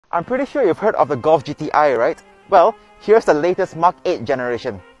I'm pretty sure you've heard of the Golf GTI, right? Well, here's the latest Mark 8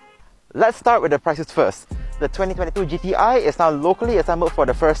 generation. Let's start with the prices first. The 2022 GTI is now locally assembled for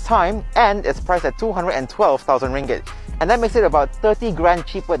the first time and it's priced at 212,000 ringgit. And that makes it about 30 grand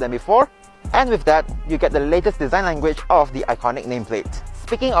cheaper than before. And with that, you get the latest design language of the iconic nameplate.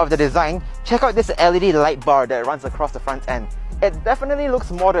 Speaking of the design, check out this LED light bar that runs across the front end. It definitely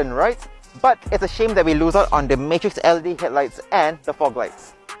looks modern, right? But it's a shame that we lose out on the matrix LED headlights and the fog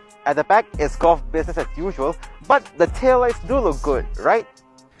lights. At the back, it's Golf business as usual, but the taillights do look good, right?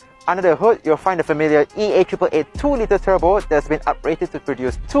 Under the hood, you'll find the familiar EA888 2-litre turbo that's been uprated to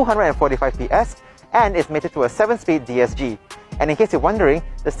produce 245 PS and is mated to a 7-speed DSG. And in case you're wondering,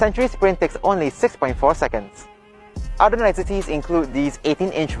 the Century Sprint takes only 6.4 seconds. Other niceties include these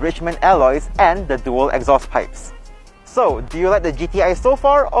 18-inch Richmond alloys and the dual exhaust pipes. So, do you like the GTI so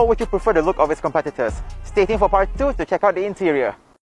far, or would you prefer the look of its competitors? Stay tuned for part 2 to check out the interior.